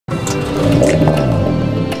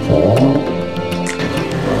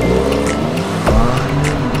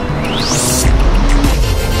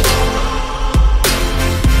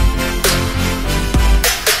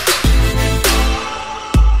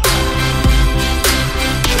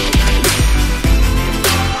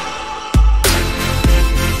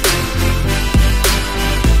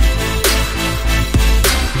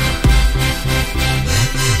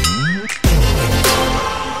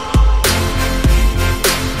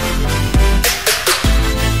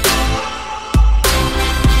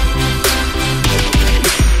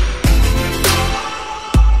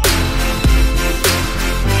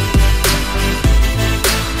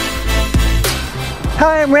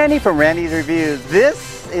Randy from Randy's Reviews.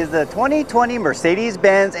 This is the 2020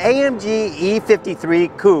 Mercedes-Benz AMG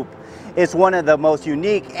E53 Coupe. It's one of the most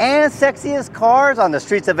unique and sexiest cars on the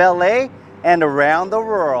streets of LA and around the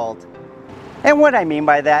world. And what I mean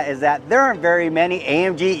by that is that there aren't very many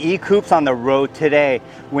AMG E-Coupes on the road today.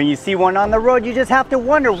 When you see one on the road, you just have to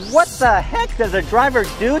wonder, what the heck does a driver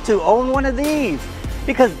do to own one of these?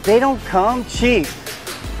 Because they don't come cheap.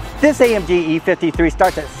 This AMG E53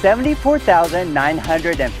 starts at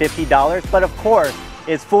 $74,950, but of course,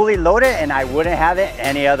 it's fully loaded and I wouldn't have it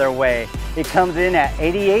any other way. It comes in at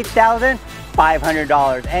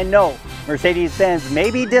 $88,500. And no, Mercedes-Benz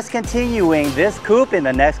may be discontinuing this coupe in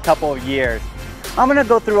the next couple of years. I'm gonna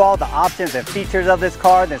go through all the options and features of this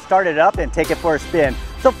car, then start it up and take it for a spin.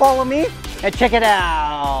 So follow me and check it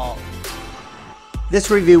out. This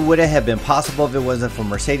review wouldn't have been possible if it wasn't for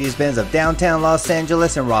Mercedes-Benz of downtown Los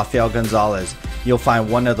Angeles and Rafael Gonzalez. You'll find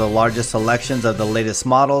one of the largest selections of the latest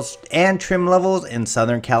models and trim levels in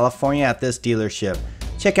Southern California at this dealership.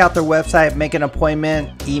 Check out their website, make an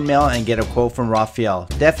appointment, email, and get a quote from Rafael.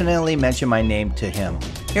 Definitely mention my name to him.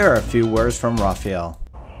 Here are a few words from Rafael.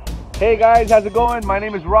 Hey guys, how's it going? My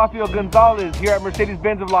name is Rafael Gonzalez here at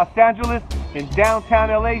Mercedes-Benz of Los Angeles in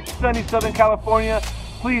downtown LA, sunny Southern California.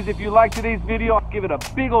 Please, if you like today's video, give it a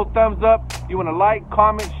big old thumbs up. You want to like,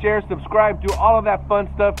 comment, share, subscribe, do all of that fun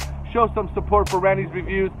stuff. Show some support for Randy's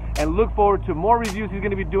Reviews and look forward to more reviews he's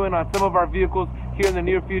going to be doing on some of our vehicles here in the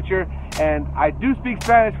near future. And I do speak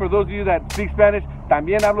Spanish. For those of you that speak Spanish,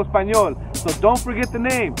 también hablo español. So don't forget the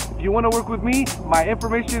name. If you want to work with me, my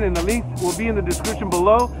information and the links will be in the description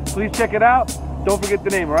below. Please check it out. Don't forget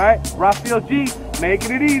the name, all right? Rafael G,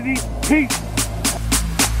 making it easy. Peace.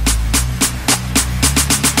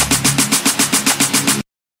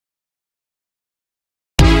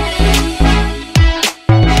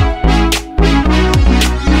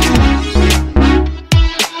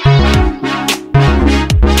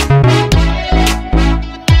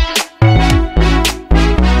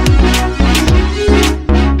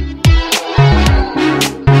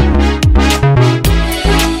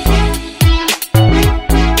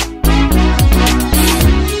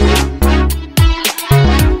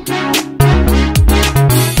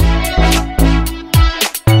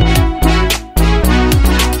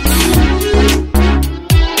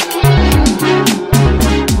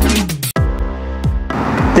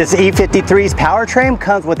 This E53's powertrain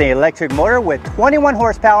comes with an electric motor with 21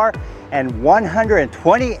 horsepower and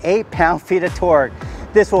 128 pound-feet of torque.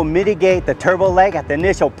 This will mitigate the turbo lag at the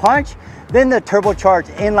initial punch. Then the turbocharged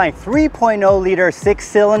inline 3.0 liter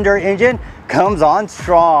 6-cylinder engine comes on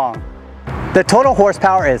strong. The total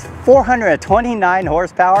horsepower is 429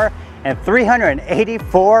 horsepower and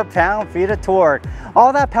 384 pound-feet of torque.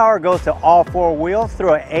 All that power goes to all four wheels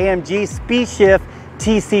through an AMG Speed Shift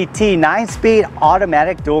TCT 9-speed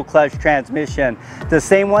automatic dual clutch transmission, the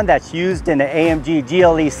same one that's used in the AMG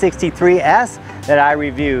GLE 63S that I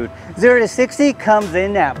reviewed. 0 to 60 comes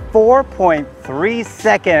in at 4.3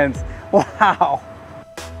 seconds. Wow!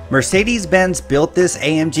 Mercedes-Benz built this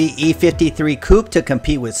AMG E53 Coupe to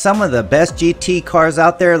compete with some of the best GT cars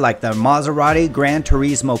out there, like the Maserati Gran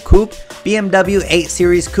Turismo Coupe, BMW 8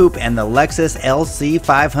 Series Coupe, and the Lexus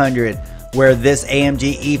LC500. Where this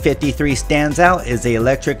AMG E53 stands out is the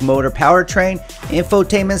electric motor powertrain,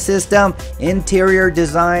 infotainment system, interior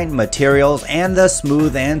design, materials, and the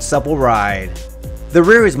smooth and supple ride. The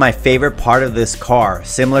rear is my favorite part of this car.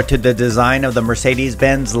 Similar to the design of the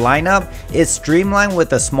Mercedes-Benz lineup, it's streamlined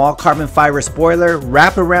with a small carbon fiber spoiler,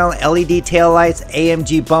 wraparound LED taillights,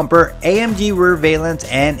 AMG bumper, AMG rear valence,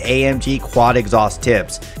 and AMG quad exhaust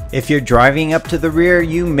tips. If you're driving up to the rear,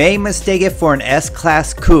 you may mistake it for an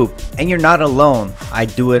S-Class coupe, and you're not alone. I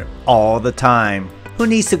do it all the time. Who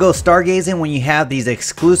needs to go stargazing when you have these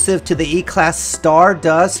exclusive to the E-Class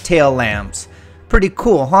Stardust tail lamps? Pretty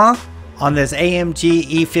cool, huh? On this AMG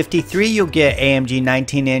E53, you'll get AMG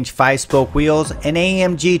 19-inch 5-spoke wheels, an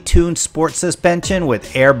AMG tuned sport suspension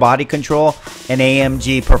with air body control, and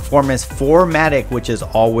AMG Performance 4MATIC, which is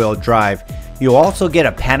all-wheel drive. You'll also get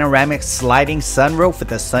a panoramic sliding sunroof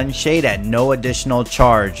with a sunshade at no additional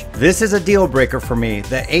charge. This is a deal breaker for me.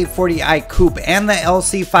 The 840i Coupe and the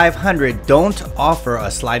LC500 don't offer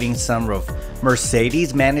a sliding sunroof.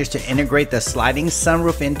 Mercedes managed to integrate the sliding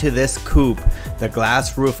sunroof into this coupe. The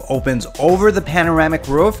glass roof opens over the panoramic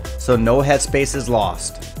roof, so no headspace is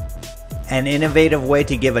lost. An innovative way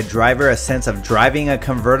to give a driver a sense of driving a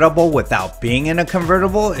convertible without being in a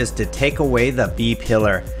convertible is to take away the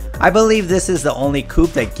B-pillar. I believe this is the only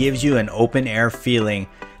coupe that gives you an open air feeling.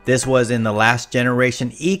 This was in the last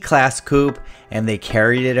generation E-Class coupe and they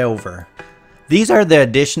carried it over. These are the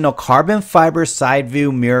additional carbon fiber side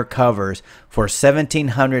view mirror covers for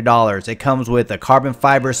 $1,700. It comes with a carbon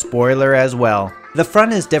fiber spoiler as well. The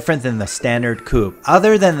front is different than the standard coupe.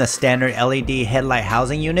 Other than the standard LED headlight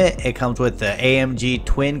housing unit, it comes with the AMG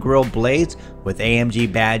twin grille blades with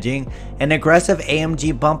AMG badging, an aggressive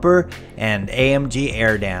AMG bumper, and AMG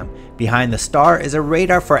air dam. Behind the star is a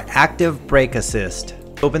radar for active brake assist.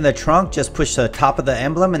 Open the trunk, just push the top of the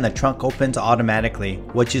emblem and the trunk opens automatically.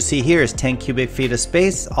 What you see here is 10 cubic feet of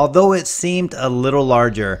space, although it seemed a little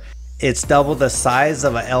larger. It's double the size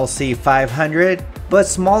of a LC 500, but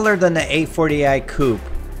smaller than the 840i Coupe.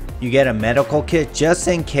 You get a medical kit just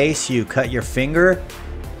in case you cut your finger,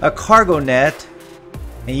 a cargo net,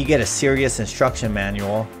 and you get a serious instruction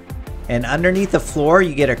manual. And underneath the floor,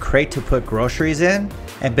 you get a crate to put groceries in.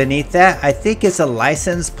 And beneath that, I think it's a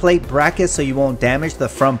license plate bracket so you won't damage the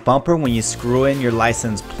front bumper when you screw in your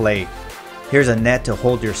license plate. Here's a net to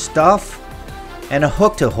hold your stuff and a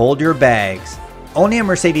hook to hold your bags. Owning a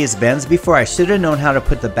Mercedes-Benz before, I should have known how to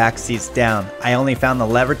put the back seats down. I only found the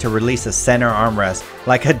lever to release the center armrest.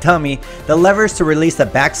 Like a dummy, the levers to release the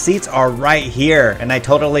back seats are right here and I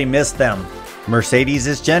totally missed them. Mercedes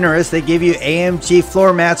is generous, they give you AMG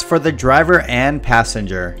floor mats for the driver and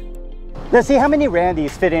passenger. Let's see how many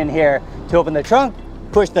Randys fit in here. To open the trunk,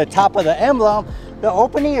 push the top of the emblem. The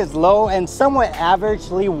opening is low and somewhat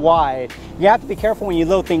averagely wide. You have to be careful when you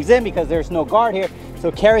load things in because there's no guard here.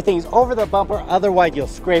 So carry things over the bumper, otherwise you'll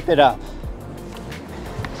scrape it up.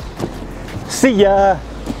 See ya.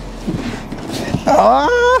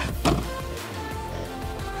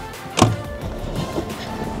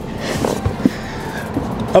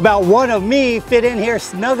 About one of me fit in here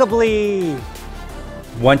snugably.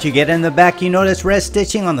 Once you get in the back, you notice red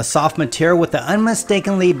stitching on the soft material with the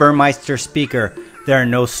unmistakably Burmeister speaker. There are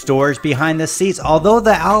no storage behind the seats, although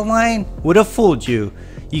the outline would have fooled you.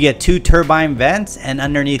 You get 2 turbine vents, and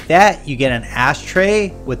underneath that you get an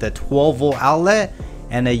ashtray with a 12-volt outlet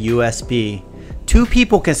and a USB. 2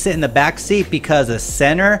 people can sit in the back seat because the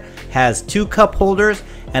center has 2 cup holders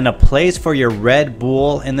and a place for your Red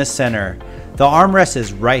Bull in the center. The armrest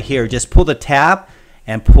is right here. Just pull the tab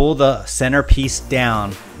and pull the centerpiece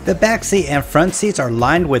down. The back seat and front seats are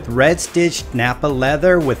lined with red stitched Napa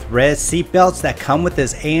leather with red seat belts that come with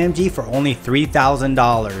this AMG for only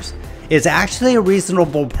 $3,000. It's actually a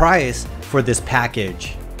reasonable price for this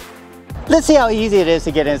package. Let's see how easy it is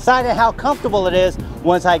to get inside and how comfortable it is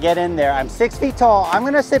once I get in there. I'm 6 feet tall. I'm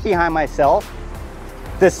gonna sit behind myself.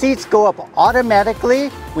 The seats go up automatically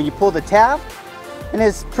when you pull the tab. And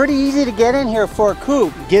it's pretty easy to get in here for a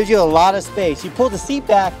coupe. It gives you a lot of space. You pull the seat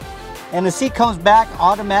back and the seat comes back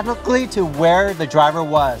automatically to where the driver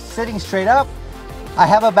was. Sitting straight up, I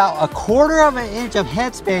have about 1/4 of an inch of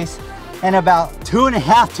headspace and about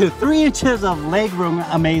 2.5 to 3 inches of leg room,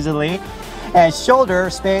 amazingly. And shoulder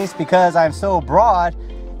space, because I'm so broad,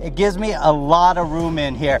 it gives me a lot of room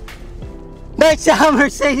in here. Nice job,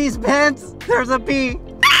 Mercedes-Benz. There's a B.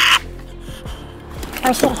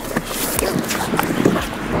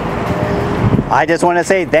 I just want to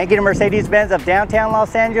say thank you to Mercedes-Benz of downtown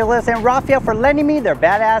Los Angeles and Rafael for lending me their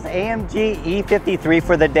badass AMG E53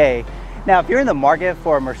 for the day. Now, if you're in the market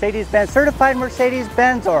for a Mercedes-Benz, certified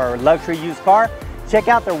Mercedes-Benz or luxury used car, check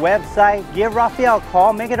out their website, give Rafael a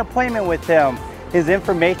call, make an appointment with him. His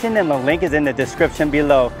information and the link is in the description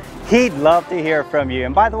below. He'd love to hear from you.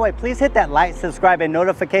 And by the way, please hit that like, subscribe, and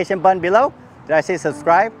notification button below. Did I say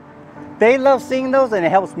subscribe? They love seeing those and it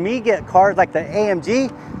helps me get cars like the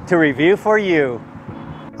AMG to review for you.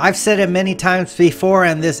 I've said it many times before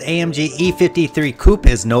and this AMG E53 Coupe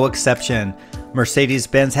is no exception.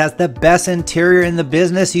 Mercedes-Benz has the best interior in the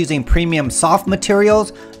business using premium soft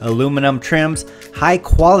materials, aluminum trims, high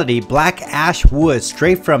quality black ash wood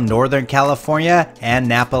straight from Northern California, and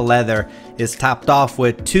Napa leather. It's topped off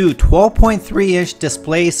with 2 12.3-inch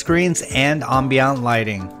display screens and ambient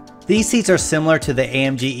lighting. These seats are similar to the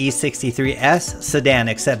AMG E63S sedan,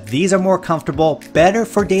 except these are more comfortable, better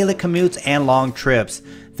for daily commutes and long trips.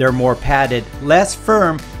 They're more padded, less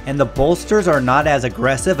firm, and the bolsters are not as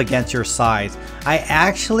aggressive against your sides. I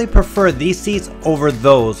actually prefer these seats over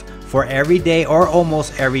those for everyday or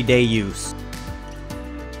almost everyday use.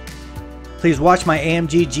 Please watch my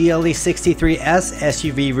AMG GLE 63S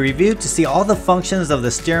SUV review to see all the functions of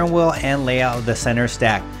the steering wheel and layout of the center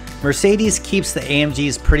stack. Mercedes keeps the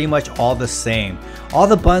AMGs pretty much all the same. All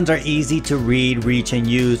the buttons are easy to read, reach, and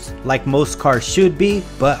use, like most cars should be,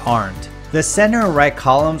 but aren't. The center and right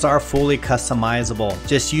columns are fully customizable.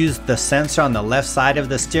 Just use the sensor on the left side of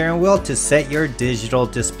the steering wheel to set your digital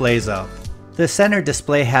displays up. The center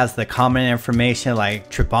display has the common information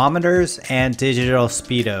like tripometers and digital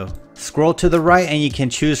speedo. Scroll to the right and you can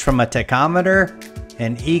choose from a tachometer,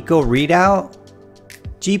 an eco readout,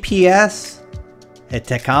 GPS, a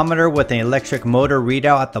tachometer with an electric motor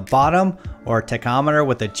readout at the bottom, or a tachometer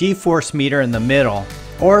with a G-force meter in the middle,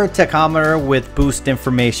 or a tachometer with boost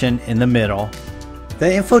information in the middle. The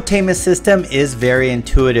infotainment system is very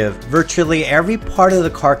intuitive. Virtually every part of the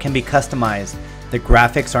car can be customized. The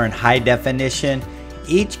graphics are in high definition.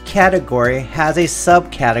 Each category has a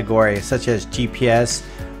subcategory such as GPS,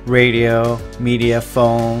 radio, media,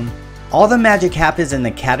 phone. All the magic happens in the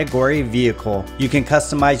category vehicle. You can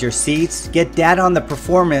customize your seats, get data on the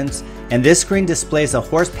performance, and this screen displays the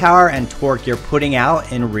horsepower and torque you're putting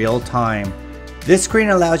out in real time. This screen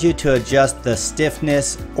allows you to adjust the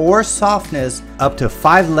stiffness or softness up to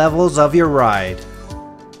 5 levels of your ride.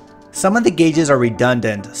 Some of the gauges are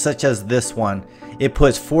redundant, such as this one. It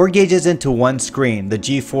puts 4 gauges into one screen, the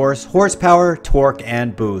G-force, horsepower, torque,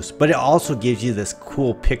 and boost, but it also gives you this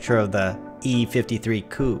cool picture of the E53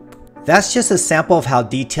 Coupe. That's just a sample of how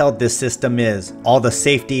detailed this system is. All the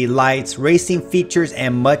safety, lights, racing features,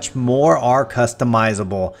 and much more are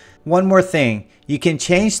customizable. One more thing, you can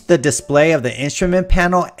change the display of the instrument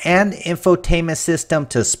panel and infotainment system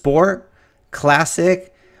to sport,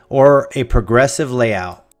 classic, or a progressive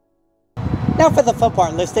layout. Now for the fun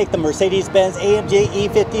part, let's take the Mercedes-Benz AMG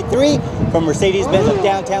E53 from Mercedes-Benz of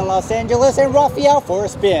downtown Los Angeles and Rafael for a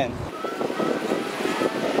spin.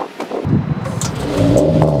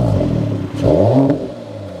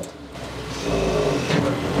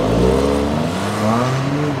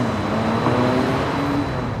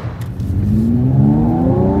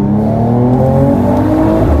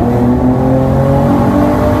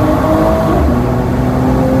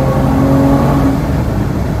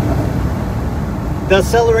 The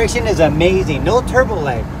acceleration is amazing, no turbo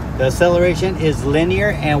lag. The acceleration is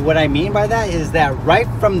linear, and what I mean by that is that right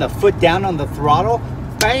from the foot down on the throttle,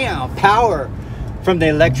 bam, power from the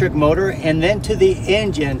electric motor, and then to the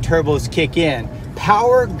engine, turbos kick in.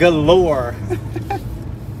 Power galore.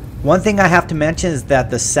 One thing I have to mention is that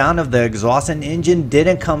the sound of the exhaust and engine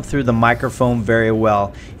didn't come through the microphone very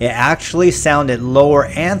well. It actually sounded lower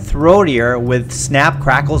and throatier with snap,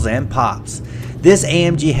 crackles, and pops. This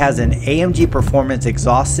AMG has an AMG Performance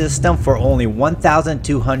exhaust system for only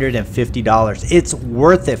 $1,250. It's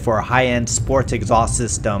worth it for a high-end sports exhaust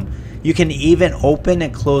system. You can even open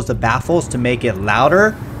and close the baffles to make it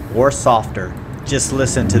louder or softer. Just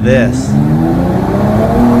listen to this.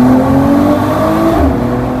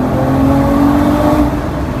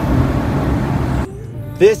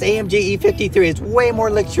 This AMG E53 is way more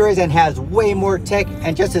luxurious and has way more tech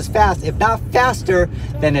and just as fast, if not faster,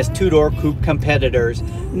 than its two-door coupe competitors.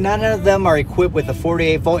 None of them are equipped with a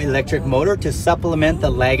 48-volt electric motor to supplement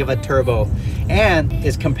the lag of a turbo. And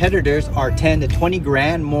its competitors are 10 to 20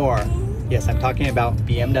 grand more. Yes, I'm talking about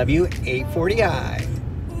BMW 840i.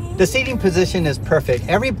 The seating position is perfect.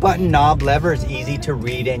 Every button, knob, lever is easy to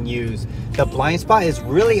read and use. The blind spot is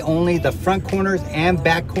really only the front corners and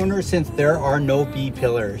back corners since there are no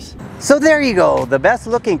B-pillars. So there you go, the best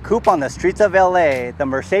looking coupe on the streets of LA, the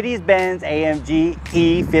Mercedes-Benz AMG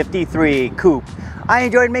E53 Coupe. I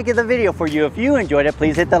enjoyed making the video for you. If you enjoyed it,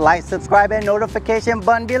 please hit the like, subscribe, and notification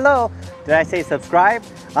button below. Did I say subscribe?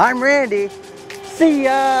 I'm Randy. See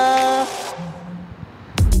ya!